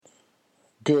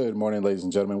Good morning, ladies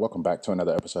and gentlemen. Welcome back to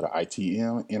another episode of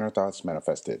ITM Inner Thoughts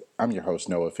Manifested. I'm your host,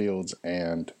 Noah Fields,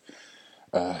 and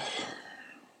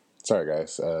sorry,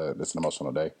 guys, it's an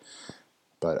emotional day,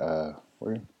 but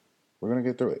we're gonna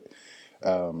get through it.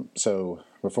 So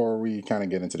before we kind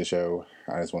of get into the show,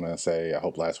 I just want to say I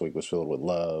hope last week was filled with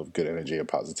love, good energy, and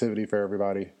positivity for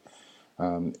everybody.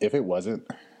 If it wasn't,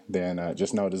 then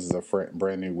just know this is a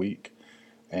brand new week,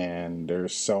 and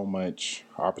there's so much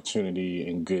opportunity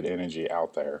and good energy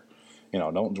out there.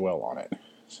 Don't dwell on it.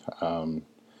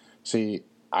 See,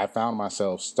 I found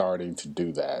myself starting to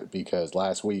do that because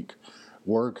last week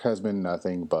work has been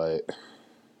nothing but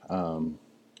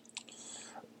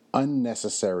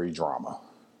unnecessary drama,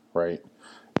 right?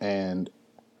 And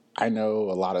I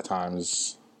know a lot of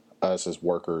times us as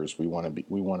workers, we want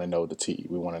to know the tea.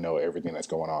 We want to know everything that's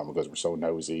going on because we're so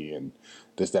nosy and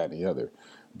this, that, and the other.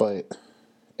 But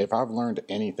if I've learned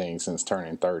anything since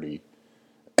turning 30,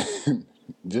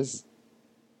 just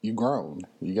you grown.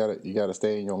 You gotta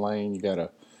stay in your lane. You gotta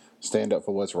stand up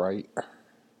for what's right.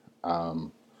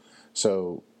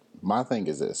 So my thing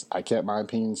is this: I kept my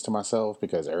opinions to myself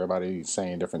because everybody's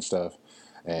saying different stuff,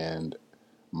 and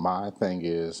my thing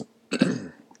is,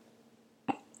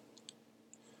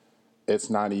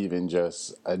 it's not even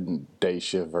just a day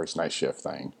shift versus night shift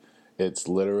thing. It's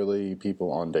literally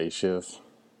people on day shift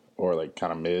or like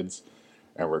kind of mids,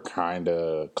 and we're kind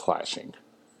of clashing.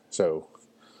 So,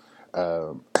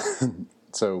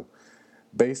 so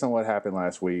based on what happened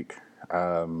last week,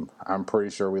 I'm pretty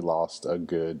sure we lost a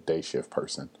good day shift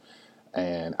person.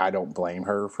 And I don't blame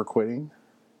her for quitting.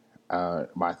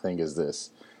 My thing is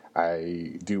this.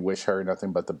 I do wish her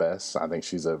nothing but the best. I think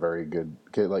she's a very good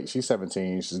kid. Like, she's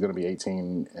 17. She's going to be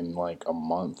 18 in like a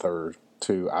month or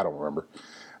two. I don't remember.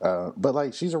 But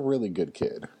like, she's a really good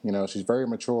kid. She's very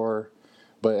mature.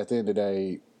 But at the end of the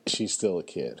day, she's still a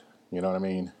kid. You know what I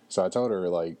mean? So I told her,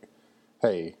 like,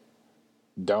 hey,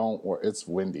 it's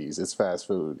Wendy's, it's fast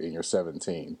food, and you're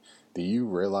 17. Do you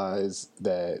realize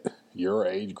that your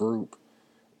age group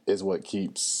is what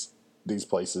keeps these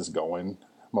places going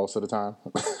most of the time?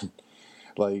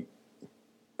 Like,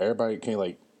 everybody can,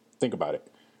 like, think about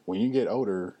it. When you get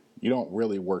older, you don't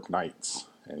really work nights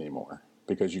anymore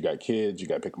because you got kids, you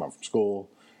got to pick them up from school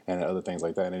and other things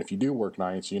like that. And if you do work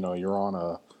nights, you're on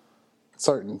a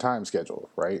certain time schedule,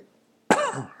 right?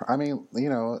 I mean,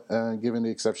 given the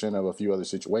exception of a few other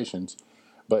situations.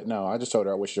 But no, I just told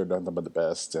her I wish her nothing but the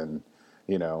best. And,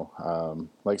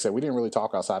 like I said, we didn't really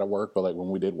talk outside of work, but like when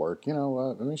we did work, I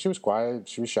mean, she was quiet,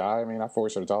 she was shy. I mean, I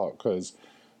forced her to talk because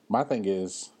my thing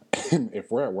is,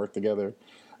 if we're at work together,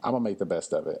 I'm going to make the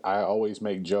best of it. I always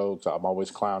make jokes. I'm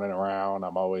always clowning around.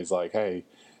 I'm always like, hey,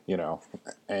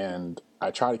 and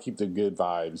I try to keep the good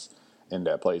vibes in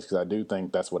that place because I do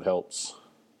think that's what helps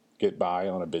get by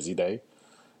on a busy day.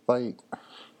 Like,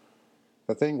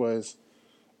 the thing was,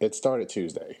 it started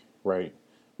Tuesday, right?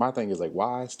 My thing is like,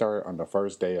 why start on the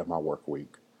first day of my work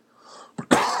week?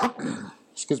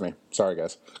 Excuse me. Sorry,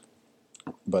 guys.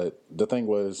 But the thing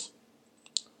was,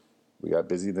 we got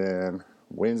busy then.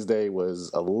 Wednesday was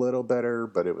a little better,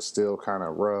 but it was still kind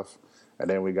of rough. And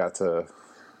then we got to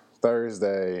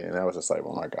Thursday, and I was just like,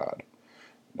 oh my God,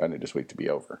 I need this week to be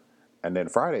over. And then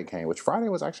Friday came, which Friday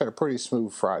was actually a pretty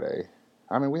smooth Friday.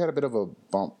 I mean, we had a bit of a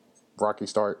rocky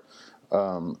start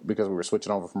because we were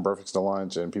switching over from breakfast to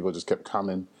lunch, and people just kept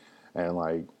coming, and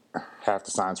like half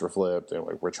the signs were flipped, and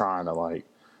we're trying to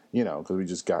because we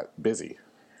just got busy.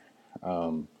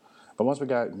 But once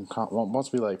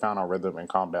we like found our rhythm and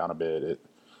calmed down a bit,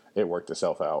 it worked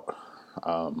itself out.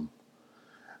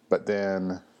 But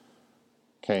then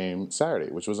came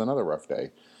Saturday, which was another rough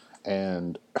day,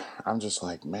 and I'm just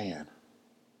like, man,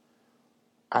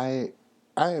 I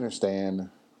understand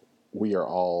we are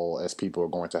all, as people, are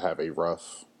going to have a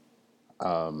rough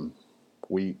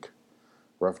week,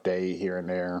 rough day here and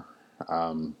there.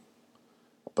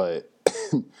 But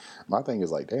my thing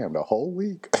is like, damn, the whole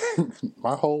week,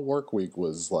 my whole work week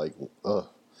was like, ugh.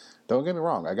 Don't get me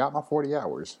wrong, I got my 40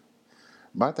 hours.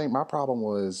 My problem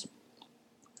was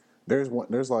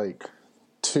there's like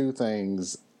two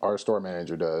things our store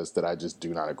manager does that I just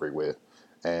do not agree with,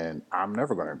 and I'm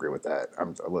never going to agree with that.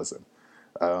 Listen.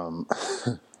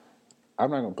 I'm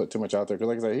not going to put too much out there because,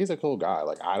 like I said, he's a cool guy.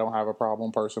 Like, I don't have a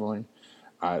problem personally.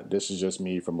 This is just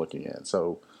me from looking in.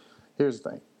 So, here's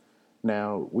the thing.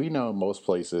 Now, we know most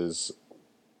places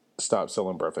stop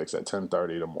selling breakfast at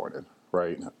 10:30 in the morning,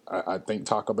 right? I think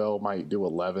Taco Bell might do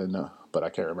 11, but I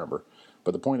can't remember.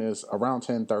 But the point is, around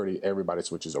 10:30, everybody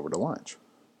switches over to lunch.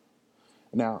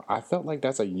 Now, I felt like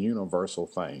that's a universal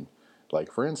thing.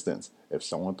 Like, for instance, if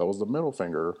someone throws the middle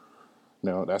finger,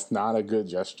 no, that's not a good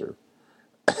gesture.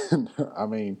 I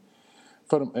mean,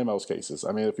 for them in most cases.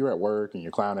 I mean, if you're at work and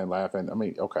you're clowning, laughing, I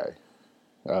mean, okay.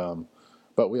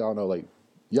 But we all know, like,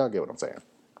 y'all get what I'm saying.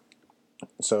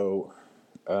 So,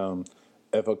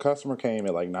 if a customer came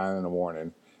at like 9 in the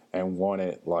morning and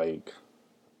wanted like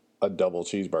a double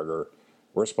cheeseburger,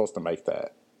 we're supposed to make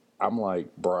that. I'm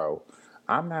like, bro,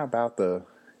 I'm not about to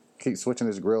keep switching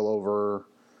this grill over.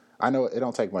 I know it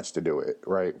don't take much to do it,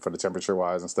 right, for the temperature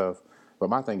wise and stuff. But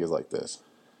my thing is like this.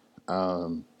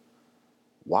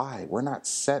 Why? We're not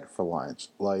set for lunch.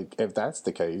 Like, if that's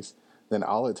the case, then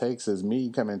all it takes is me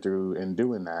coming through and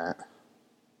doing that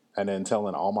and then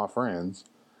telling all my friends.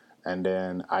 And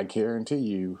then I guarantee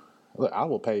you, look, I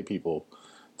will pay people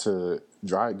to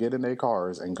get in their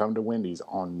cars and come to Wendy's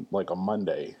on like a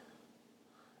Monday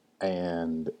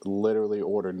and literally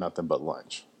order nothing but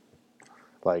lunch.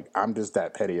 Like, I'm just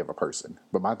that petty of a person.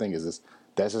 But my thing is this,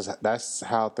 that's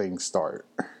how things start.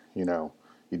 You know,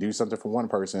 you do something for one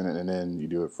person and then you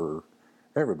do it for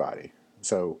everybody.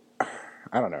 So,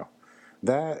 I don't know.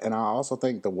 That, and I also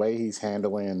think the way he's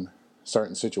handling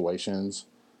certain situations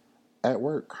at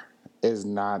work is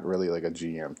not really like a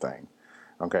GM thing.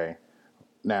 Okay.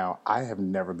 Now, I have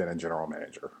never been a general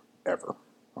manager, ever.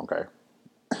 Okay.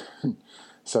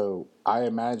 So I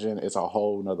imagine it's a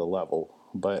whole nother level,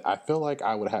 but I feel like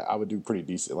I would do pretty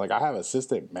decent. Like, I have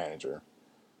assistant manager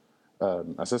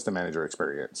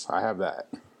experience. I have that.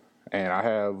 And I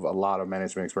have a lot of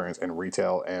management experience in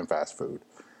retail and fast food.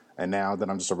 And now that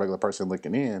I'm just a regular person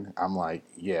looking in, I'm like,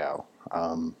 yeah.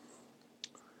 And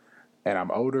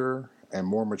I'm older and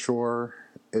more mature.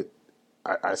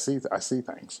 I see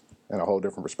things in a whole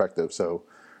different perspective. So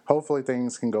hopefully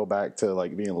things can go back to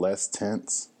like being less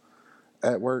tense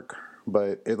at work.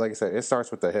 But like I said, it starts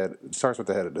with the head. It starts with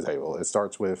the head of the table. It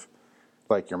starts with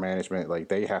like your management. Like,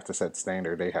 they have to set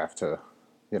standard. They have to,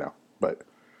 you know. But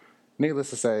needless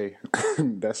to say,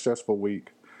 that stressful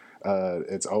week,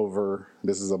 it's over.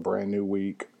 This is a brand new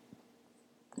week.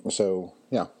 So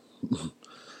yeah.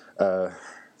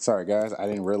 Sorry guys, I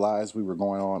didn't realize we were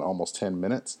going on almost 10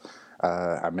 minutes.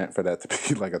 I meant for that to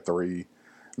be like a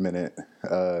 3-minute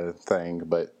thing,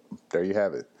 but there you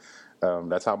have it.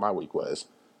 That's how my week was.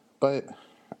 But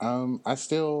I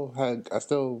still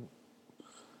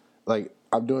like,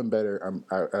 I'm doing better.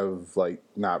 I've like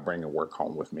not bringing work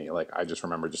home with me. Like, I just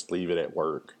remember just leave it at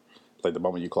work. Like, the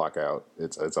moment you clock out,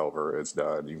 it's over. It's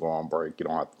done. You go on break. You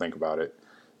don't have to think about it.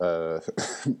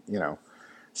 You know.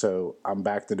 So I'm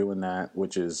back to doing that,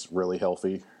 which is really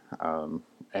healthy.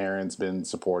 Aaron's been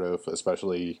supportive,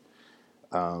 especially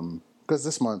because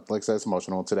this month, like I said, it's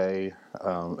emotional today,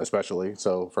 especially.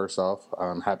 So first off,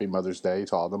 happy Mother's Day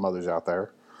to all the mothers out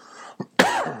there.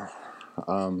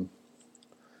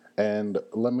 And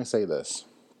let me say this: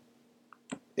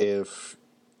 if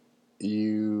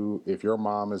your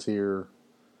mom is here,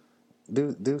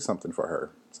 do something for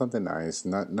her, something nice,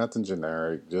 nothing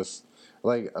generic. Just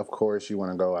like, of course, you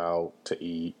want to go out to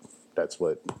eat. That's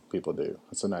what people do.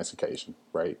 It's a nice occasion,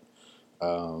 right?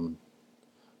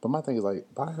 But my thing is, like,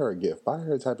 buy her a gift. Buy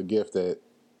her a type of gift that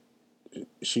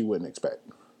she wouldn't expect.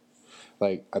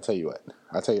 Like, I tell you what.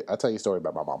 I tell you a story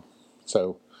about my mom.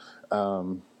 So,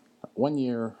 one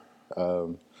year,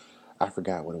 I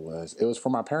forgot what it was. It was for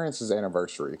my parents'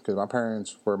 anniversary, because my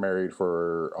parents were married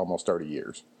for almost 30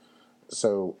 years.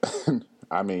 So,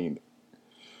 I mean,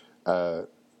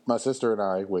 my sister and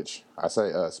I, which I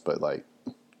say us, but like,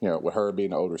 you know, with her being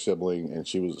the older sibling, and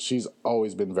she's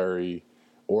always been very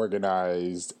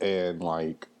organized, and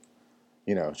like,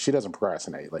 you know, she doesn't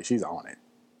procrastinate. Like, she's on it.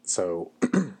 So,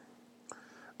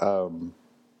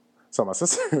 so my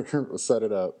sister set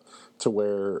it up to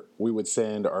where we would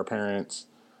send our parents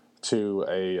to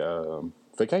a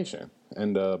vacation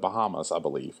in the Bahamas, I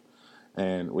believe.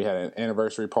 And we had an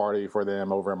anniversary party for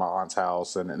them over at my aunt's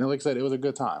house. And like I said, it was a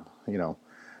good time, you know.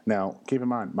 Now, keep in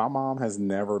mind, my mom has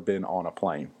never been on a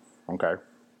plane, okay?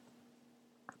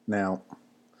 Now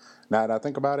that I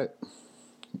think about it,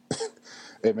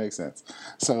 it makes sense.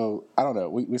 So, I don't know.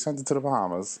 We sent it to the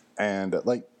Bahamas, and,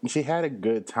 like, she had a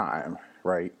good time,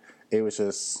 right? It was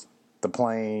just the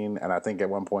plane, and I think at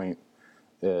one point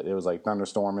it was, like,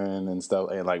 thunderstorming and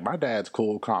stuff. And, like, my dad's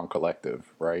cool, calm,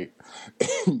 collective, right?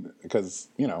 Because,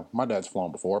 you know, my dad's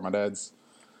flown before. My dad's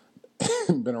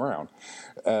been around.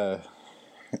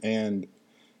 And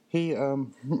he, I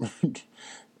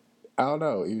don't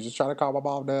know. He was just trying to calm my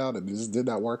mom down, and it just did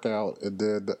not work out. It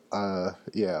did,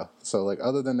 yeah. So, like,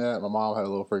 other than that, my mom had a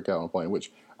little freak out on the plane,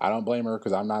 which I don't blame her,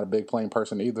 because I'm not a big plane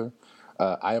person either.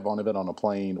 I have only been on a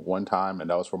plane one time, and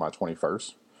that was for my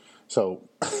 21st. So,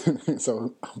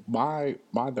 so my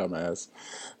dumbass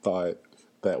thought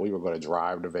that we were going to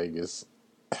drive to Vegas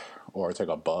or take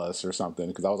a bus or something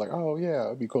because I was like, oh yeah,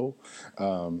 it'd be cool.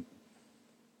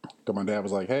 But my dad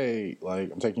was like, hey,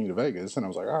 like I'm taking you to Vegas, and I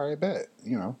was like, all right, bet.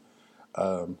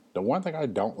 The one thing I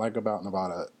don't like about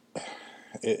Nevada,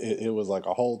 it was like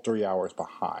a whole 3 hours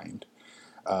behind.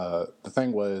 The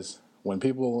thing was, when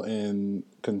people in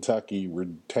Kentucky were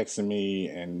texting me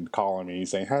and calling me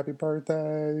saying, happy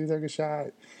birthday, you take a shot.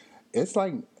 It's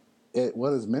like, it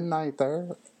was midnight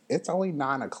there. It's only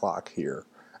 9 o'clock here.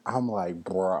 I'm like,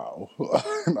 bro,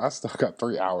 I still got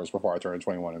 3 hours before I turn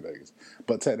 21 in Vegas.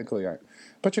 But technically, I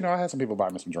had some people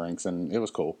buy me some drinks and it was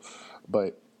cool.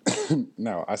 But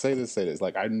no, I say this,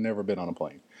 like I've never been on a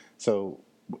plane. So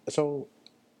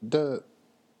the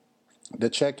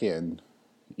check-in,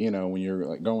 when you're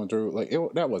like going through, like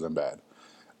that wasn't bad.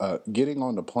 Getting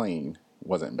on the plane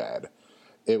wasn't bad.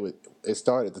 It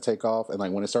started to take off, and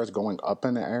like when it starts going up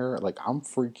in the air, like I'm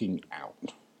freaking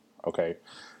out. Okay,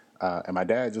 and my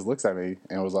dad just looks at me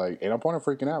and was like, "Ain't no point of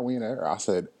freaking out. We in the air." I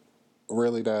said,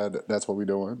 "Really, Dad? That's what we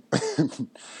doing?"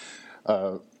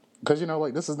 Because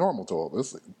like this is normal to him.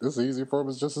 This is easy for him.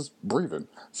 It's just breathing.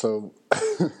 So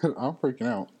I'm freaking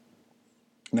out.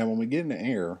 Now when we get in the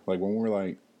air, like when we're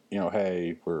like,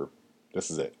 hey,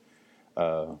 this is it.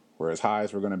 We're as high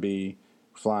as we're gonna be,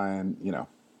 flying.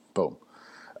 Boom.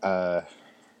 I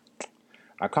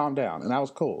calmed down, and that was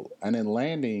cool. And then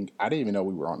landing, I didn't even know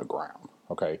we were on the ground.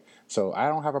 Okay, so I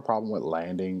don't have a problem with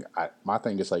landing. My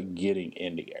thing is like getting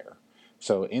in the air.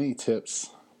 So any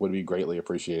tips would be greatly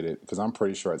appreciated because I'm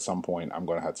pretty sure at some point I'm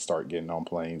going to have to start getting on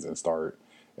planes and start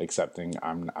accepting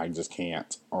I just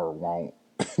can't or won't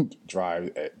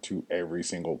drive to every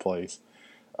single place.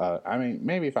 I mean,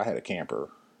 maybe if I had a camper,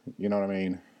 you know what I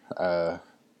mean?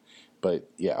 But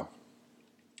yeah.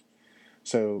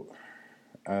 So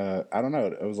I don't know.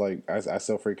 It was like I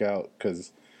still freak out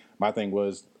because my thing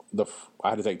was I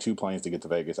had to take 2 planes to get to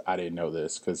Vegas. I didn't know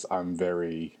this because I'm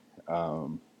very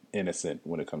innocent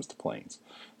when it comes to planes.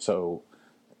 So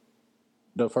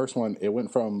the first one, it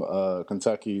went from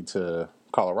Kentucky to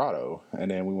Colorado,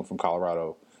 and then we went from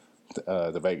Colorado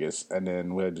to Vegas, and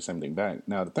then we had to do the same thing back.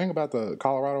 Now the thing about the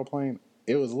Colorado plane,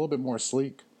 it was a little bit more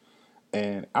sleek,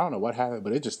 and I don't know what happened,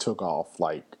 but it just took off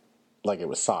like it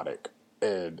was Sonic.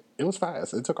 And it was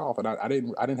fast. It took off, and I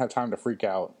didn't have time to freak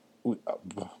out.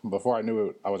 Before I knew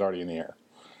it, I was already in the air.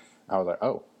 I was like,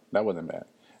 "Oh, that wasn't bad."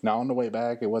 Now on the way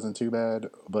back, it wasn't too bad,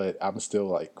 but I'm still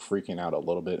like freaking out a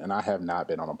little bit, and I have not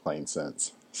been on a plane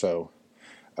since. So,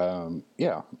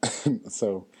 yeah.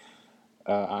 So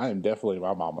I am definitely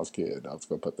my mama's kid. I was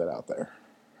gonna put that out there.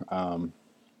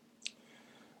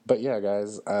 But yeah,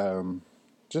 guys,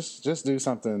 just do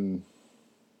something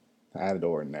out of the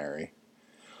ordinary.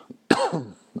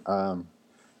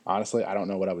 Honestly, I don't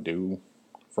know what I would do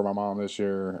for my mom this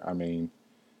year. I mean,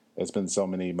 it's been so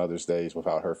many Mother's Days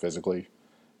without her physically.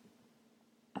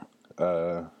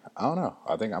 I don't know.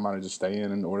 I think I might just stay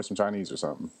in and order some Chinese or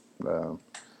something.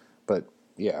 But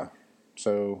yeah,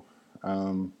 so I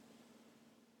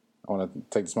want to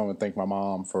take this moment to thank my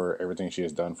mom for everything she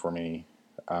has done for me,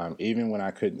 even when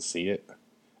I couldn't see it.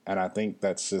 And I think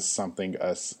that's just something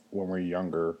us when we're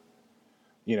younger.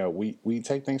 We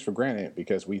take things for granted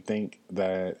because we think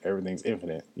that everything's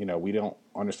infinite. We don't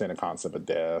understand the concept of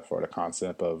death or the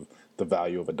concept of the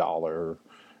value of a dollar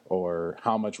or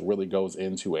how much really goes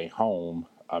into a home,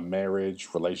 a marriage,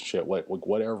 relationship,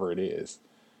 whatever it is.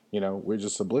 We're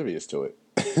just oblivious to it.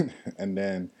 And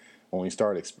then when we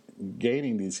start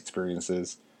gaining these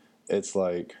experiences, it's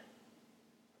like,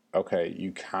 okay,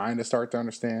 you kind of start to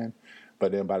understand.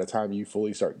 But then by the time you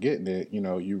fully start getting it,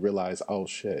 you realize, oh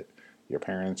shit, your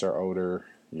parents are older,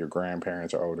 your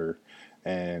grandparents are older,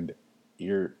 and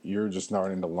you're just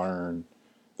starting to learn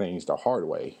things the hard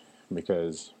way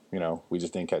because, we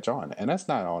just didn't catch on. And that's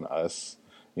not on us.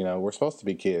 We're supposed to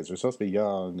be kids. We're supposed to be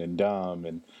young and dumb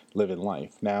and living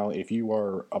life. Now, if you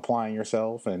are applying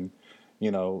yourself and,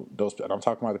 I'm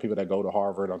talking about the people that go to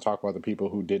Harvard. I'm talking about the people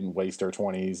who didn't waste their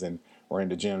 20s and were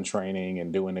into gym training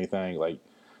and doing anything. Like,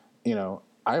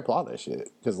 I applaud that shit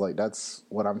because, like, that's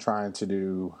what I'm trying to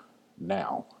do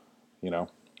now,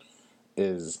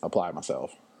 is apply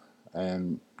myself.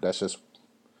 And that's just,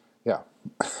 yeah.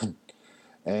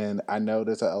 And I know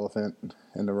there's an elephant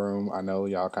in the room. I know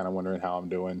y'all kind of wondering how I'm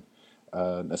doing,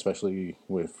 especially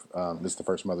with this is the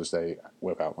first Mother's Day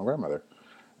without my grandmother.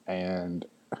 And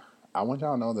I want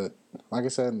y'all to know that, like I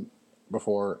said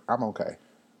before, I'm okay.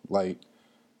 Like,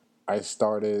 I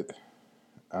started,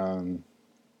 I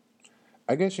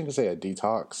guess you could say a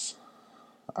detox.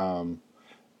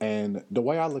 And the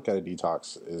way I look at a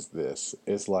detox is this.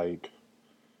 It's like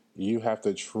you have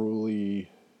to truly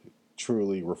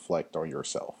reflect on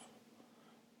yourself.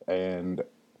 And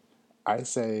I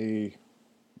say,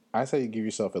 I say you give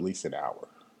yourself at least an hour.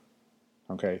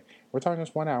 Okay, we're talking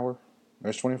just 1 hour.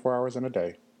 There's 24 hours in a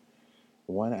day.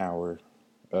 1 hour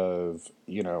of,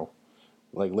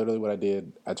 like literally what I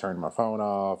did. I turned my phone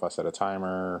off. I set a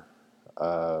timer.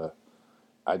 I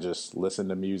just listened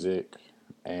to music,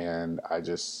 and I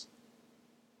just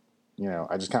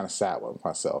kind of sat with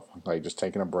myself, like just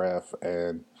taking a breath.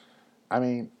 And I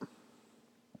mean,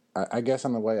 I guess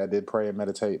in a way I did pray and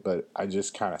meditate, but I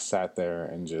just kind of sat there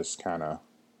and just kind of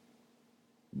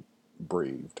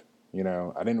breathed.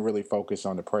 I didn't really focus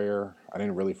on the prayer. I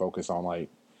didn't really focus on like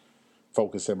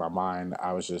focus in my mind.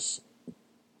 I was just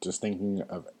thinking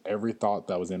of every thought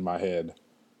that was in my head,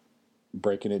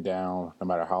 breaking it down, no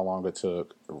matter how long it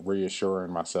took,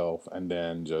 reassuring myself, and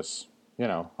then just,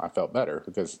 I felt better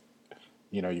because,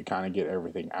 you kind of get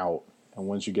everything out. And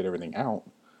once you get everything out,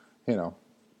 you know,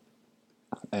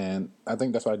 and I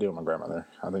think that's what I did with my grandmother.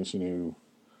 I think she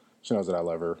knows that I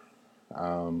love her.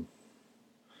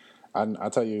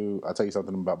 I'll tell you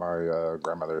something about my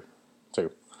grandmother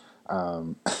too.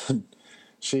 Um,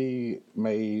 she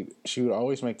would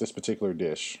always make this particular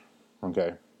dish.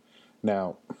 Okay.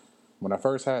 Now, when I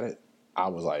first had it, I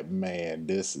was like, man,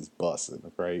 this is busting,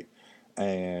 right?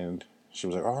 And she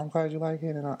was like, oh, I'm glad you like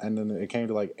it. And then it came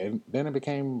to like, and then it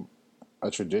became a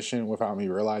tradition without me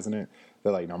realizing it.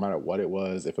 That like, no matter what it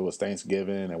was, if it was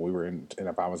Thanksgiving and and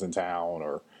if I was in town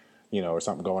or, or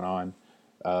something going on,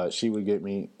 she would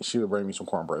bring me some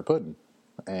cornbread pudding.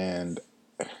 And,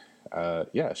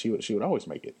 yeah, she would always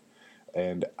make it.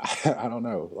 And I don't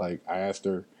know, like I asked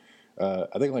her,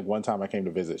 I think like one time I came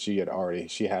to visit, she had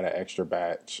an extra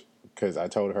batch because I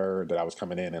told her that I was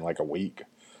coming in like a week.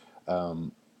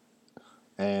 And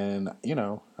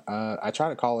I try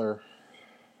to call her.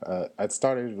 I'd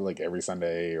started like every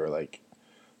Sunday or like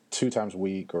 2 times a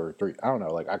week or three. I don't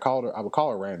know. Like I would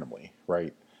call her randomly,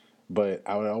 right? But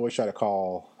I would always try to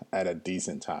call at a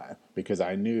decent time because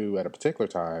I knew at a particular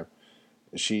time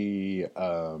she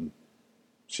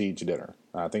eats dinner.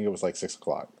 I think it was like 6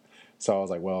 o'clock. So I was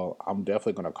like, well, I'm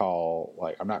definitely going to call.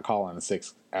 Like, I'm not calling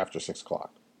after 6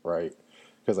 o'clock, right?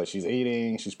 Because like she's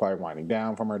eating, she's probably winding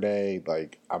down from her day.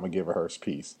 Like, I'm gonna give her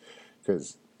peace,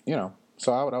 because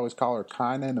So I would always call her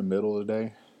kind of in the middle of the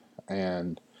day,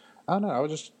 and I don't know. I would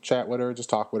just chat with her, just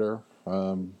talk with her.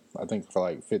 I think for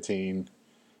like 20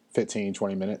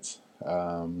 minutes.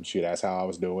 She'd ask how I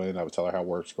was doing. I would tell her how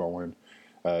work's going.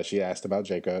 She asked about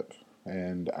Jacob,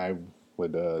 and I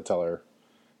would tell her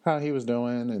how he was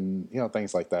doing, and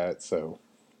things like that. So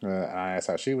I asked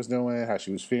how she was doing, how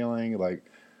she was feeling, like,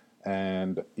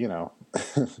 and and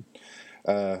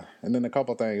then a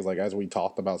couple things like as we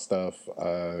talked about stuff,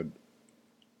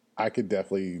 I could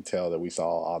definitely tell that we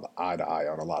saw eye to eye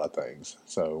on a lot of things.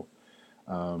 So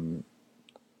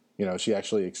she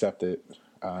actually accepted.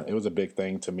 It was a big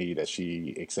thing to me that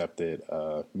she accepted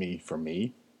me for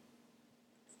me,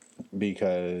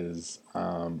 because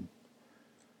I'm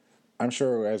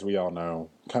sure, as we all know,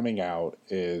 coming out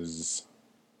is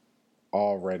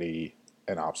already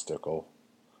an obstacle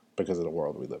because of the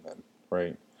world we live in,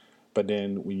 right? But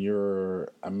then when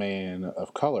you're a man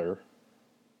of color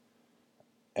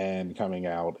and coming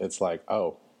out, it's like,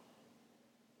 oh,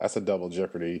 that's a double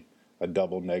jeopardy, a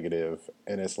double negative,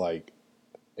 and it's like,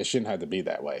 it shouldn't have to be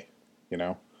that way,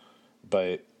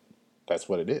 but that's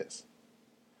what it is.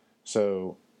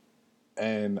 So,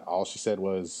 and all she said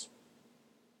was,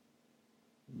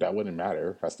 that wouldn't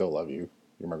matter. I still love you.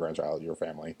 You're my grandchild. You're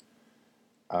family.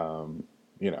 Um,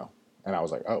 and I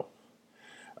was like, oh,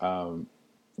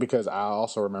 because I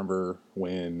also remember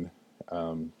when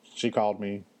she called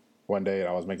me one day and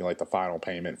I was making like the final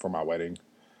payment for my wedding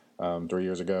 3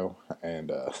 years ago,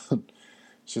 and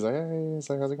she's like, hey, it's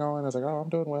like, how's it going? I was like, oh, I'm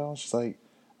doing well. She's like,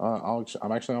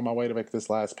 I'm actually on my way to make this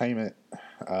last payment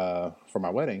for my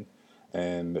wedding,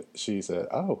 and she said,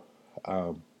 oh.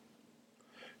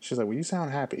 She's like, well, you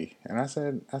sound happy. And I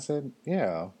said,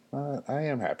 yeah, I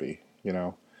am happy,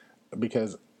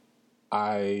 because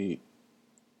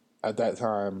at that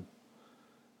time,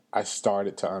 I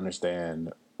started to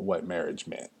understand what marriage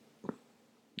meant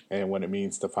and what it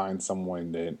means to find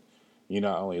someone that you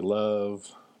not only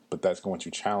love, but that's going to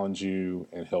challenge you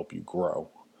and help you grow.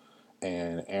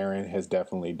 And Aaron has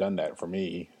definitely done that for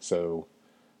me. So,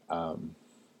 I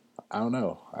don't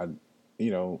know. I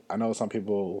know some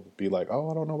people be like,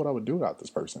 oh, I don't know what I would do without this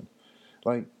person.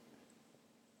 Like,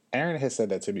 Aaron has said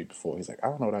that to me before. He's like, I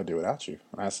don't know what I'd do without you.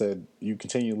 And I said, you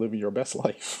continue living your best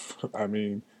life. I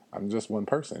mean, I'm just one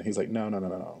person. He's like, no, no, no,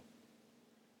 no, no.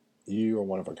 You are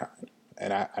one of a kind.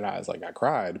 And I was like, I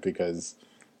cried because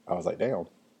I was like, damn,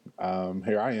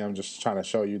 here I am just trying to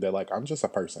show you that, like, I'm just a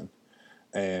person.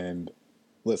 And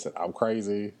listen, I'm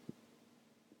crazy,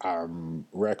 I'm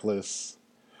reckless,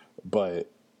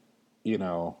 but you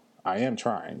know, I am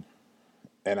trying,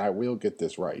 and I will get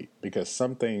this right because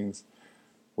some things,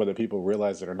 whether people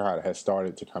realize it or not, has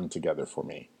started to come together for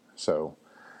me. So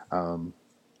I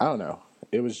don't know.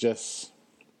 It was just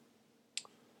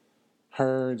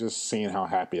her just seeing how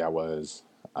happy I was,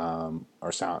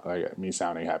 or sound like me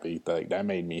sounding happy. Like that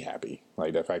made me happy.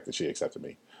 Like the fact that she accepted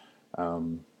me.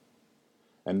 And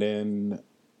then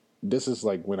this is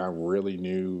like when I really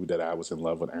knew that I was in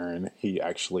love with Aaron. He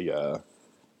actually,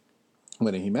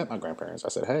 when he met my grandparents, I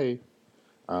said, "Hey,"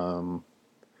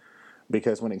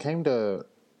 because when it came to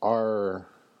our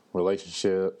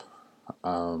relationship,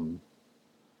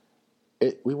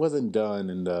 we wasn't done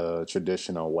in the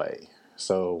traditional way.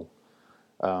 So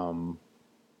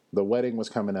the wedding was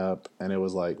coming up, and it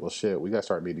was like, well, shit, we got to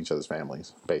start meeting each other's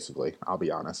families. Basically, I'll be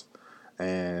honest.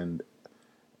 And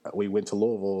we went to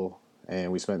Louisville,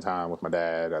 and we spent time with my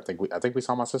dad. I think we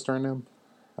saw my sister and them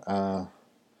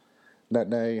that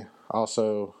day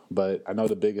also. But I know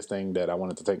the biggest thing that I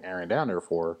wanted to take Aaron down there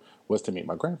for was to meet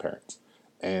my grandparents,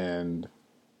 and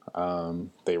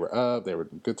they were up, they were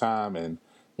a good time, and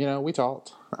we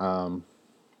talked. And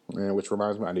which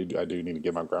reminds me, I do need to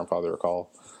give my grandfather a call.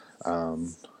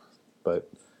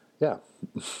 But yeah,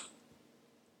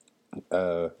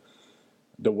 the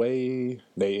way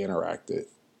they interacted,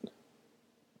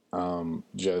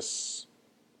 just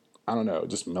I don't know,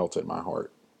 just melted my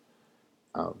heart.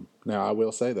 Now I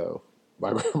will say though,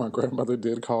 my grandmother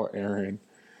did call Aaron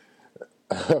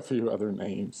a few other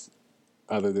names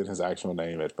other than his actual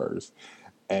name at first,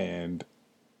 and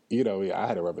yeah, I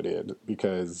had to rub it in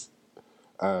because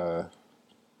I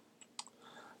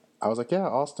was like, yeah,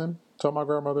 Austin, tell my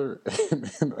grandmother,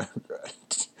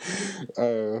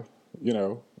 uh, you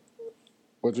know,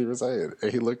 what you were saying.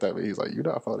 And he looked at me, he's like, you're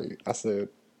not funny. I said,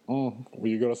 were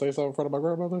you going to say something in front of my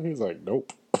grandmother? He's like,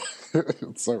 nope.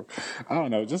 So, I don't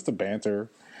know, just the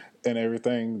banter and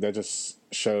everything that just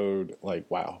showed like,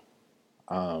 wow,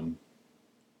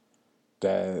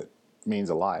 that means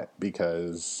a lot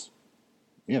because,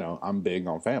 I'm big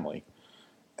on family.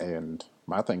 And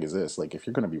my thing is this, like, if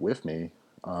you're going to be with me,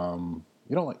 you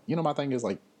don't like, my thing is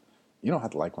like, you don't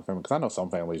have to like my family because I know some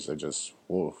families are just,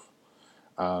 woof.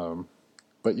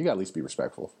 But you got to at least be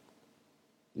respectful.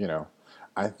 You know,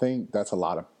 I think that's a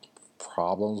lot of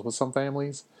problems with some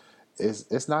families.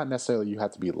 It's not necessarily you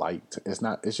have to be liked. It's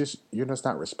just you're just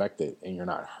not respected and you're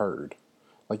not heard.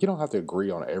 Like you don't have to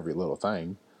agree on every little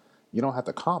thing. You don't have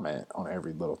to comment on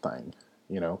every little thing.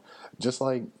 You know, just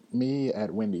like me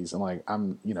at Wendy's, and like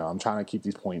I'm trying to keep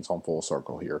these points on full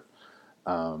circle here.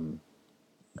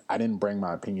 I didn't bring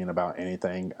my opinion about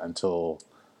anything until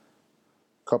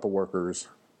a couple workers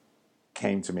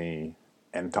came to me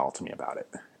and talked to me about it.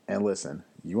 And listen,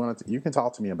 you can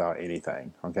talk to me about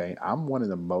anything, okay? I'm one of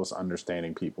the most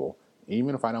understanding people,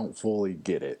 even if I don't fully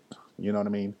get it. You know what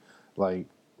I mean? Like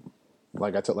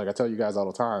I tell you guys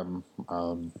all the time.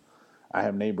 I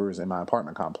have neighbors in my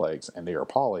apartment complex, and they are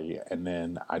poly, and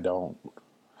then I don't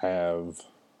have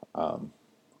a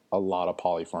lot of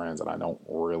poly friends, and I don't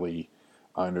really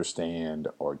understand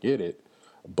or get it.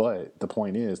 But the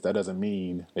point is, that doesn't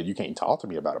mean that you can't talk to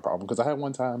me about a problem. Because I had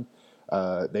one time,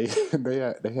 they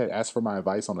they had asked for my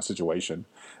advice on a situation,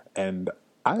 and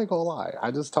I ain't gonna lie,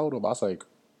 I just told them I was like,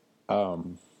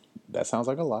 that sounds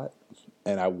like a lot,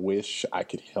 and I wish I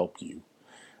could help you,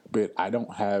 but I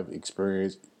don't have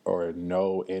experience or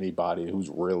know anybody who's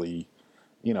really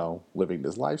living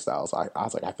this lifestyle. So I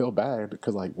was like, I feel bad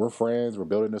because like we're friends, we're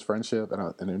building this friendship,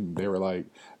 and then they were like,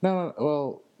 no,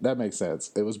 well, that makes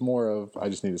sense. It was more of I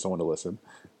just needed someone to listen,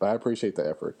 but I appreciate the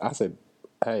effort. I said,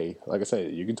 hey, like I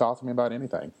said, you can talk to me about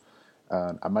anything.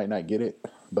 I might not get it,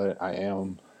 but I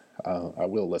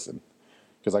will listen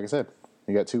because, like I said,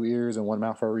 you got two ears and one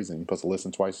mouth for a reason. You're supposed to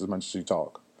listen twice as much as you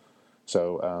talk.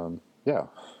 So yeah,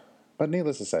 but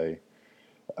needless to say,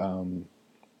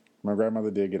 my grandmother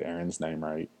did get Aaron's name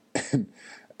right.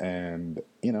 And,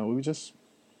 we were just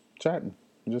chatting,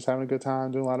 just having a good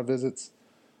time, doing a lot of visits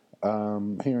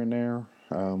here and there.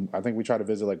 I think we try to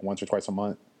visit like once or twice a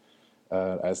month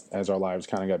as our lives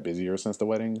kind of got busier since the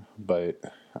wedding. But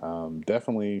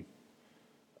definitely,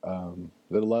 the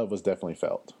love was definitely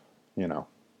felt, you know.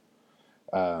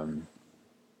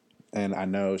 And I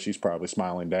know she's probably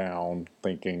smiling down,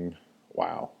 thinking,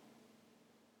 wow,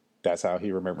 that's how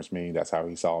he remembers me. That's how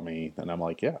he saw me. And I'm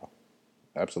like, yeah,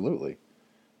 absolutely.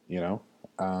 You know,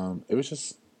 it was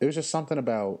just something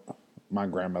about my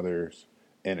grandmother's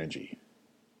energy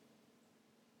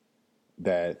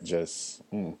that just,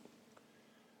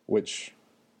 which,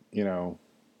 now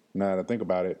that I think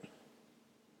about it,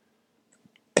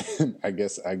 I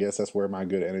guess that's where my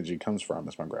good energy comes from.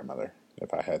 Is my grandmother,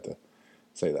 if I had to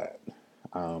say that.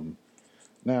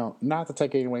 Now, not to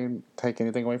take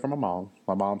anything away from my mom.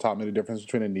 My mom taught me the difference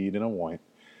between a need and a want,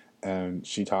 and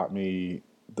she taught me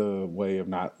the way of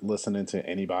not listening to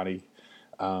anybody.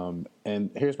 And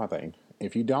here's my thing: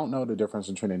 if you don't know the difference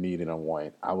between a need and a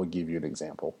want, I will give you an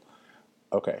example.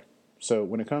 Okay, so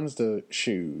when it comes to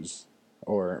shoes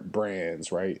or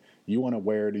brands, right? You want to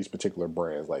wear these particular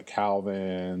brands like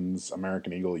Calvin's,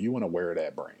 American Eagle. You want to wear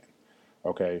that brand.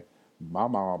 Okay. My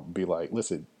mom would be like,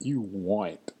 listen, you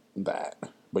want that,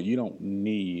 but you don't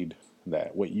need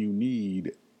that. What you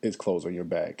need is clothes on your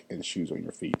back and shoes on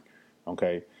your feet.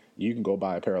 Okay. You can go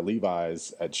buy a pair of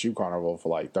Levi's at Shoe Carnival for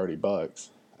like $30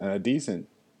 and a decent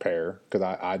pair, because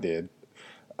I did,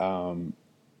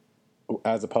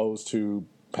 as opposed to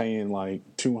paying like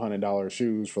 $200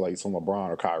 shoes for like some LeBron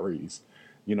or Kyrie's.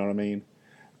 You know what I mean?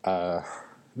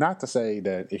 Not to say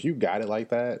that if you got it like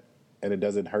that and it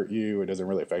doesn't hurt you or it doesn't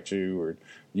really affect you, or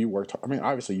you worked, I mean,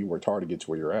 obviously you worked hard to get to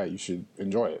where you're at. You should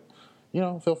enjoy it.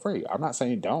 Feel free. I'm not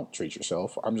saying don't treat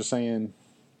yourself. I'm just saying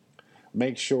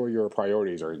make sure your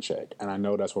priorities are in check. And I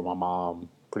know that's what my mom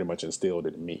pretty much instilled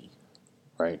in me,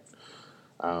 right?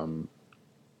 And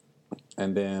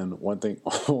then one thing,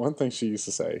 one thing she used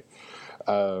to say,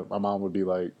 my mom would be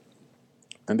like,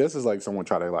 and this is like someone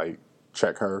try to like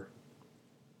check her.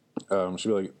 She'd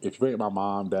be like, if you ain't my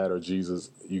mom, dad, or Jesus,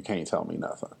 you can't tell me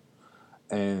nothing.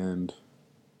 And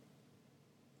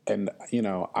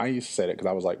I used to say that because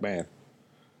I was like, man,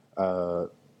 I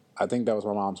think that was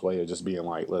my mom's way of just being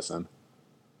like, listen,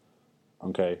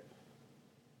 okay,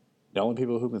 the only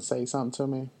people who can say something to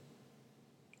me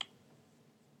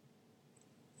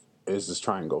is this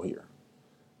triangle here.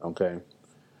 Okay.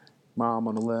 Mom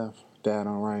on the left, dad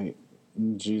on the right,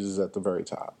 Jesus at the very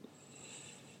top.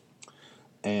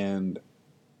 And,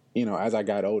 as I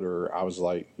got older, I was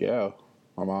like, yeah,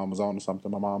 my mom was on to something.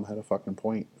 My mom had a fucking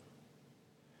point.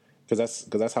 Because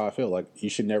that's how I feel. Like, you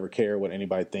should never care what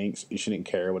anybody thinks. You shouldn't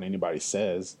care what anybody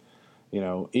says.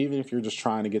 Even if you're just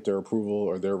trying to get their approval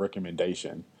or their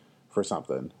recommendation for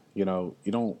something, you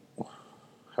don't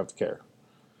have to care.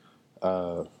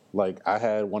 Like, I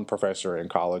had one professor in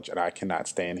college, and I cannot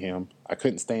stand him. I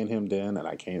couldn't stand him then, and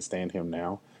I can't stand him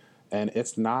now. And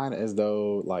it's not as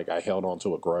though, like, I held on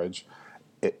to a grudge.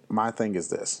 My thing is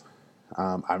this.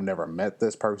 I've never met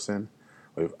this person.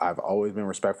 I've always been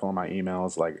respectful in my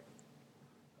emails. Like,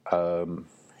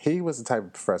 he was the type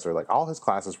of professor, like, all his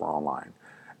classes were online.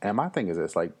 And my thing is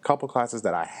this, like, a couple classes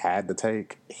that I had to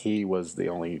take, he was the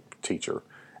only teacher.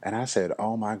 And I said,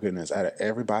 oh my goodness, out of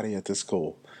everybody at this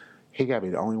school, he got to be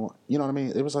the only one. You know what I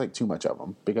mean? It was like too much of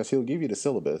him, because he'll give you the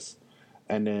syllabus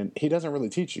and then he doesn't really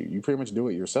teach you. You pretty much do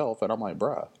it yourself. And I'm like,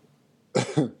 bruh,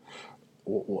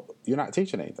 you're not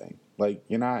teaching anything. Like,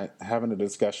 you're not having a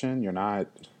discussion. You're not,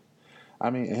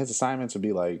 his assignments would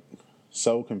be like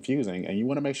so confusing, and you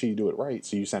want to make sure you do it right.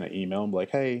 So you send an email and be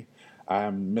like, hey,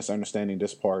 I'm misunderstanding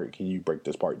this part. Can you break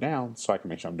this part down so I can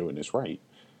make sure I'm doing this right?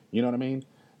 You know what I mean?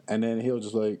 And then he'll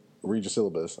just like read your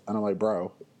syllabus. And I'm like,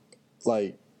 bro,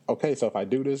 like, okay, so if I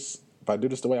do this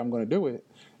the way I'm going to do it,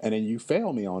 and then you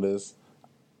fail me on this,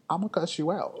 I'm going to cuss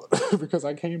you out because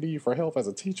I came to you for help as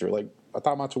a teacher. Like, I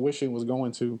thought my tuition was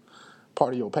going to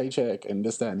part of your paycheck and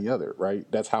this, that, and the other, right?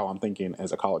 That's how I'm thinking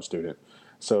as a college student.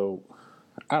 So,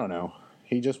 I don't know.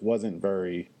 He just wasn't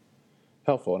very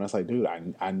helpful. And it's like, dude,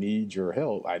 I need your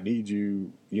help. I need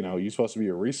you, you're supposed to be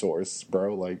a resource,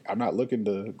 bro. Like, I'm not looking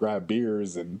to grab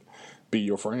beers and be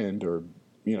your friend or,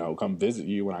 come visit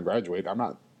you when I graduate. I'm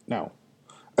not, no.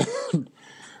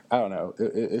 I don't know.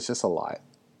 It's just a lot.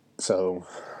 So,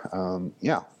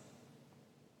 yeah.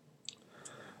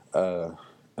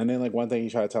 And then, like, one thing he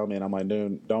tried to tell me, and I'm like,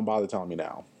 dude, don't bother telling me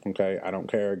now. Okay? I don't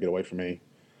care. Get away from me.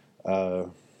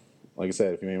 Like I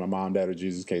said, if you mean my mom, dad, or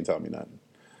Jesus, can't tell me nothing.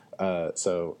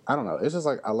 So, I don't know. It's just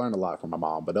like I learned a lot from my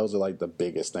mom, but those are like the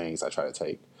biggest things I try to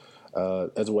take,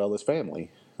 as well as family.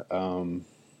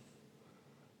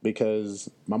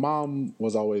 Because my mom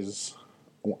was always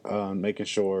making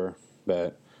sure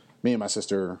that me and my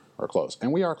sister are close.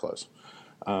 And we are close.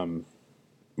 My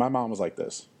mom was like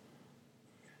this.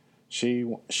 She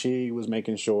was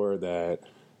making sure that,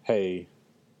 hey,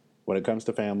 when it comes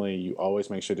to family, you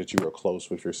always make sure that you are close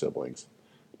with your siblings.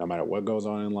 No matter what goes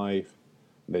on in life,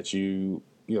 that you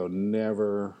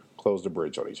never close the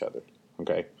bridge on each other.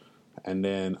 Okay? And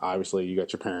then, obviously, you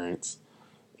got your parents,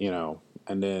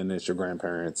 and then it's your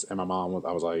grandparents. And my mom,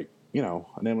 I was like, and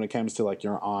then when it comes to, like,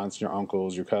 your aunts, your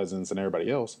uncles, your cousins, and everybody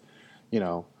else,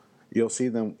 you'll see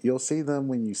them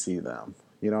when you see them.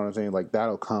 You know what I'm saying? Like,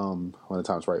 that'll come when the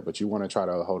time's right. But you want to try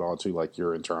to hold on to, like,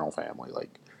 your internal family.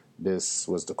 Like, this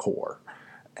was the core.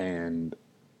 And,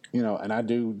 and I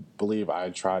do believe I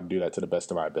try to do that to the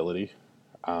best of my ability.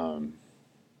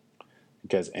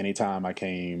 Because anytime I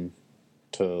came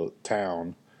to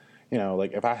town,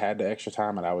 like if I had the extra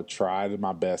time, and I would try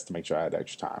my best to make sure I had the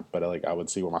extra time, but like I would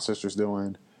see what my sister's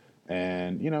doing,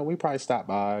 and we probably stop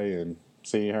by and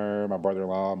see her, my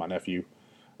brother-in-law, my nephew,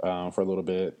 for a little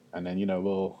bit, and then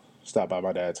we'll stop by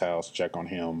my dad's house, check on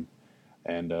him,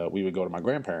 and we would go to my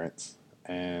grandparents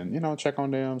and check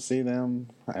on them, see them,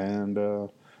 and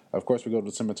of course we go to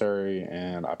the cemetery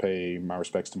and I pay my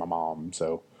respects to my mom.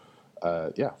 So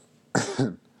yeah,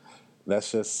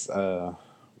 that's just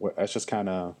kind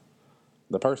of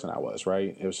the person I was,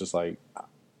 right? It was just like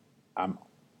I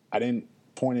didn't.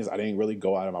 Point is, I didn't really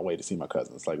go out of my way to see my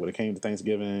cousins. Like when it came to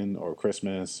Thanksgiving or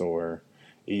Christmas or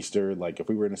Easter, like if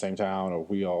we were in the same town or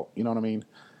we all, you know what I mean,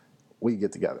 we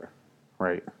get together,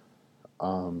 right?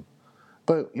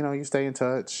 But you stay in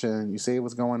touch and you see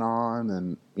what's going on,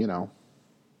 and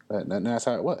that's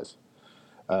how it was.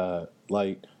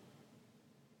 Like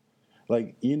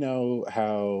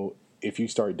how if you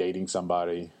start dating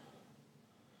somebody,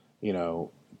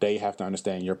 they have to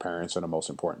understand your parents are the most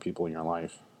important people in your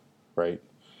life, right?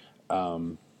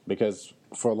 Because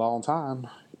for a long time,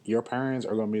 your parents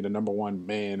are going to be the number one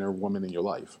man or woman in your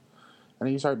life, and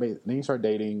then you start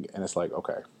dating, and it's like,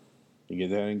 okay, you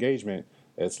get that engagement.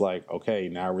 It's like, okay,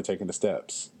 now we're taking the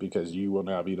steps because you will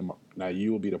now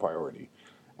you will be the priority,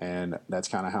 and that's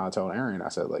kind of how I told Aaron. I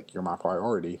said, like, you're my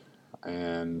priority,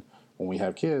 and when we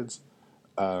have kids,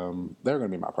 they're going to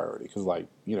be my priority because, like,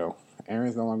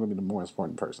 Aaron's no longer going to be the more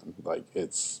important person. Like,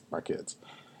 it's my kids,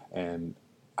 and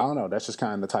I don't know. That's just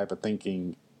kind of the type of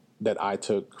thinking that I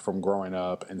took from growing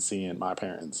up and seeing my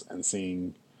parents and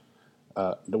seeing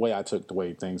the way I took the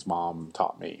way things mom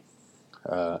taught me.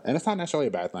 And it's not necessarily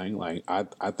a bad thing. Like,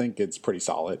 I think it's pretty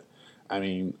solid. I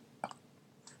mean,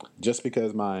 just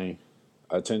because my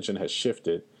attention has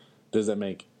shifted, does that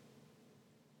make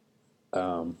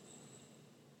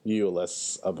you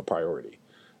less of a priority?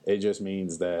 It just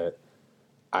means that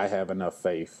I have enough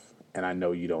faith and I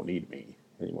know you don't need me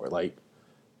anymore. Like,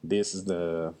 this is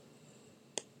I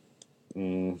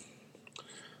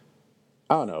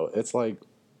don't know. It's like,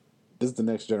 this is the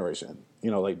next generation.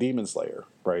 Like Demon Slayer,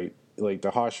 right? Like the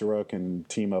Hashira can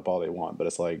team up all they want, but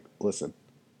it's like, listen,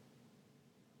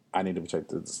 I need to protect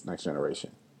this next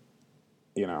generation.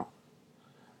 You know,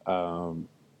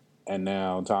 and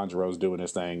now Tanjiro's doing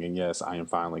his thing, and yes, I am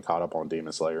finally caught up on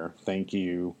Demon Slayer. Thank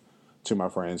you to my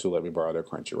friends who let me borrow their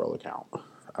Crunchyroll account.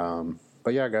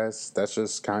 But yeah, guys, that's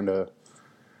just kind of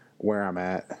where I'm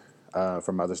at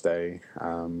for Mother's Day.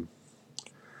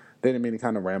 Didn't mean to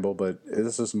kind of ramble, but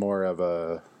this is more of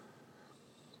a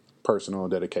personal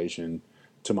dedication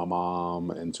to my mom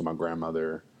and to my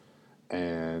grandmother,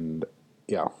 and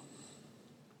yeah,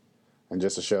 and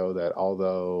just to show that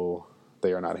although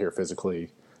they are not here physically,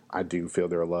 I do feel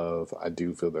their love, I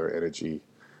do feel their energy,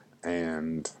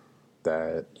 and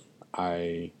that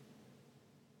I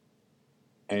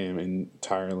am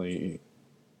entirely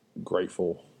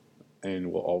grateful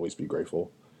and will always be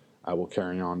grateful. I will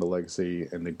carry on the legacy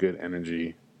and the good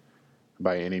energy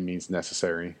by any means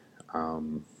necessary.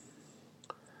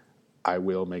 I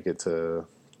will make it to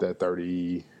the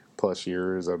 30 plus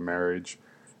years of marriage.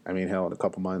 I mean, hell, in a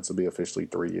couple months it'll be officially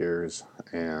 3 years.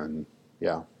 And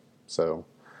yeah, so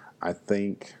I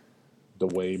think the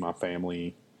way my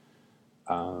family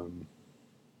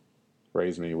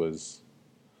raised me was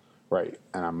right.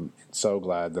 And I'm so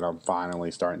glad that I'm finally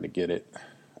starting to get it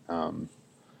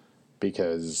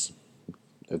because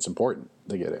it's important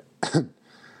to get it.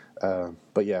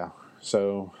 But yeah,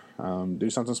 so do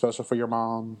something special for your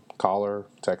mom. Call her,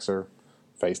 text her,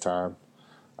 FaceTime,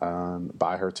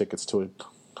 buy her tickets to a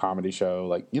comedy show.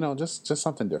 Like, just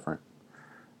something different.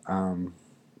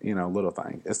 Little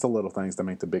thing. It's the little things that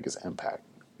make the biggest impact,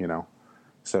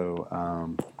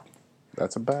 So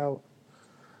that's about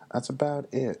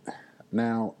it.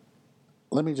 Now,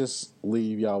 let me just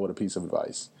leave y'all with a piece of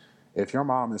advice. If your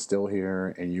mom is still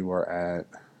here and you are at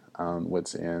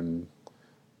what's in,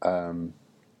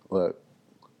 look,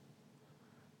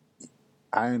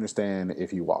 I understand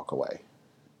if you walk away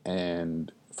and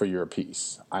for your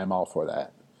peace. I'm all for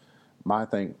that. My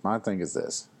thing is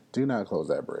this: do not close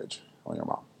that bridge on your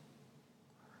mom.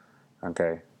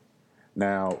 Okay.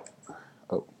 Now,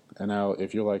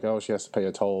 if you're like, oh, she has to pay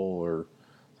a toll or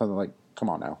something, like, come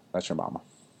on now, that's your mama.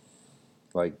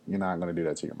 Like, you're not going to do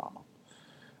that to your mama.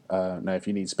 Now, if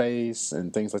you need space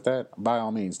and things like that, by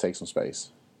all means, take some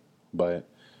space. But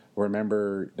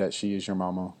remember that she is your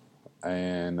mama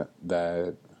and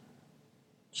that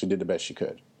she did the best she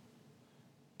could.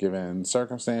 Given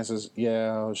circumstances,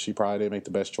 yeah, she probably didn't make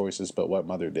the best choices, but what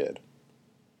mother did?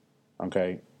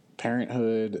 Okay?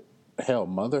 Parenthood, hell,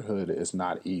 motherhood is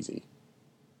not easy.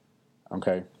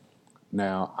 Okay?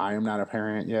 Now, I am not a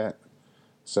parent yet,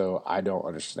 so I don't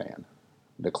understand.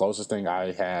 The closest thing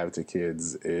I have to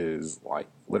kids is like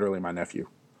literally my nephew.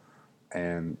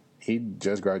 And he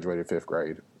just graduated 5th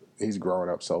grade. He's growing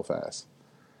up so fast.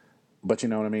 But you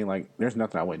know what I mean? Like, there's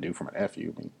nothing I wouldn't do for my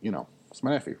nephew. I mean, it's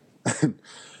my nephew.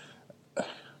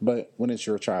 But when it's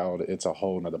your child, it's a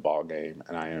whole nother ball game,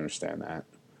 and I understand that.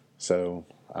 So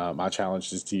my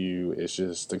challenge is to you is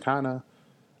just to kind of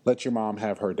let your mom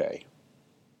have her day,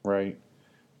 right?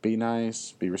 Be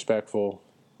nice, be respectful,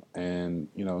 and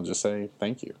just say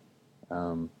thank you.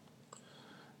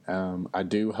 I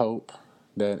do hope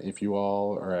that if you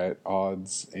all are at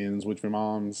odds ends with your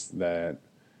moms, that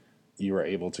you are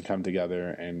able to come together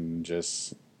and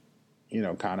just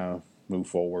kind of move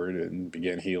forward and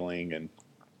begin healing. And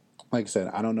like I said,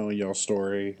 I don't know y'all's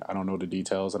story. I don't know the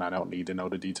details, and I don't need to know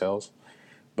the details.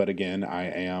 But again, I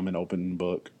am an open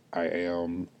book. I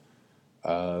am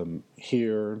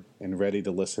here and ready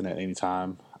to listen at any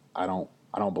time. I don't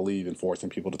believe in forcing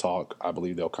people to talk. I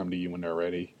believe they'll come to you when they're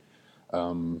ready.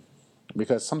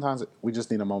 Because sometimes we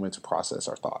just need a moment to process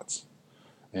our thoughts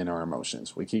and our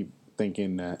emotions. We keep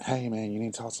thinking that, hey man, you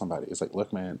need to talk to somebody. It's like,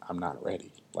 look man, I'm not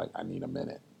ready. Like, I need a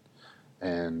minute.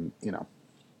 And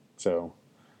so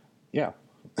yeah.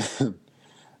 Same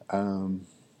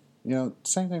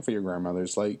thing for your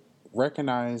grandmothers. Like,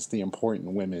 recognize the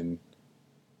important women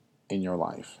in your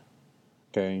life.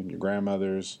 Okay, your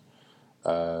grandmothers,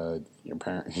 your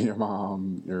parent, your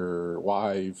mom, your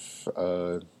wife,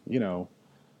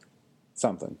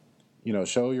 something.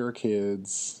 Show your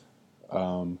kids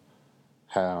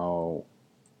how,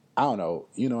 I don't know,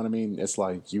 you know what I mean? It's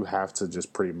like you have to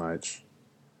just pretty much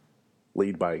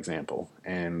lead by example.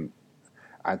 And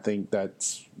I think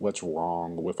that's what's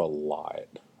wrong with a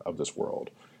lot of this world.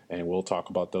 And we'll talk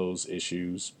about those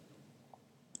issues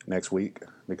next week,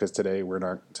 because today we're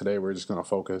just going to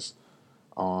focus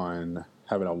on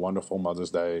having a wonderful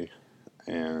Mother's Day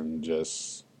and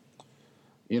just,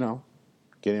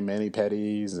 getting mani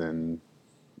pedis and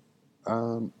I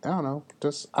don't know,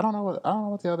 I don't know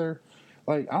what the other,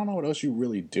 like, I don't know what else you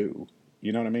really do.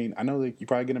 You know what I mean? I know that you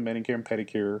probably get a manicure and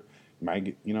pedicure. You might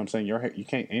get, you know what I'm saying? Your hair, you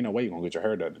can't, ain't no way you're gonna get your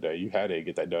hair done today. You had to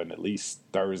get that done at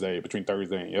least between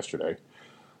Thursday and yesterday.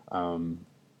 So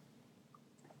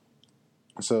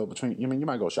you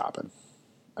might go shopping.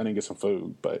 I didn't get some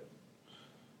food, but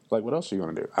like, what else are you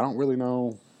gonna do? I don't really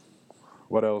know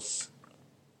what else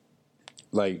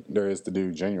like there is to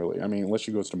do generally. I mean, unless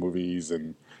you go to the movies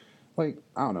and, like,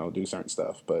 I don't know, do certain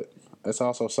stuff. But it's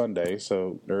also Sunday,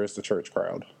 so there is the church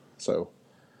crowd. So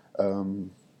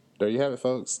there you have it,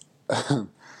 folks.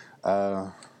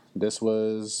 This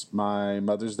was my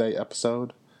Mother's Day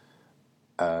episode.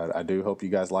 I do hope you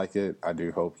guys like it. I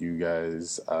do hope you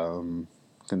guys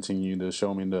continue to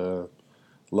show me the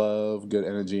love, good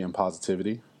energy, and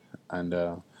positivity. And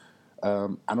I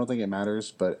don't think it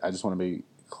matters, but I just want to be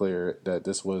clear that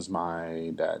this was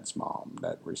my dad's mom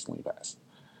that recently passed.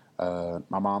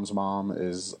 My mom's mom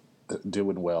is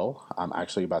doing well. I'm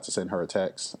actually about to send her a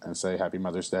text and say Happy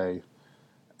Mother's Day,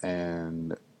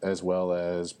 and as well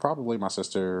as probably my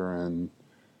sister and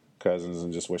cousins,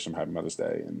 and just wish them Happy Mother's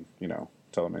Day, and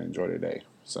tell them to enjoy their day.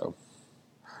 So,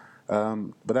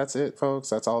 but that's it, folks.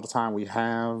 That's all the time we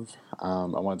have. I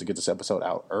wanted to get this episode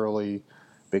out early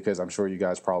because I'm sure you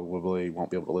guys probably won't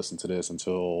be able to listen to this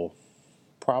until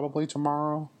probably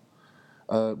tomorrow.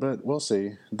 But we'll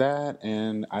see. That,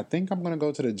 and I think I'm going to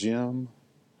go to the gym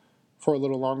for a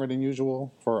little longer than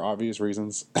usual for obvious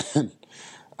reasons.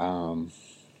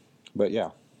 But yeah,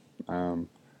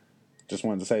 just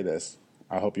wanted to say this.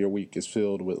 I hope your week is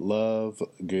filled with love,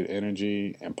 good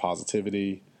energy, and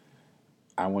positivity.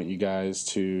 I want you guys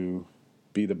to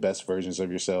be the best versions of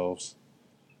yourselves.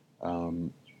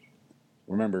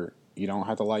 Remember, you don't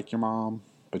have to like your mom,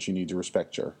 but you need to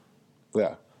respect her.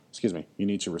 You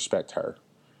need to respect her.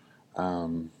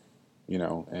 And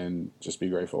just be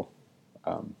grateful.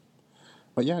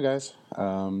 But yeah, guys,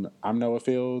 I'm Noah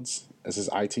Fields. This is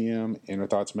ITM, Inner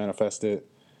Thoughts Manifested.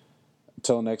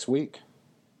 Until next week,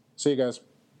 see you guys.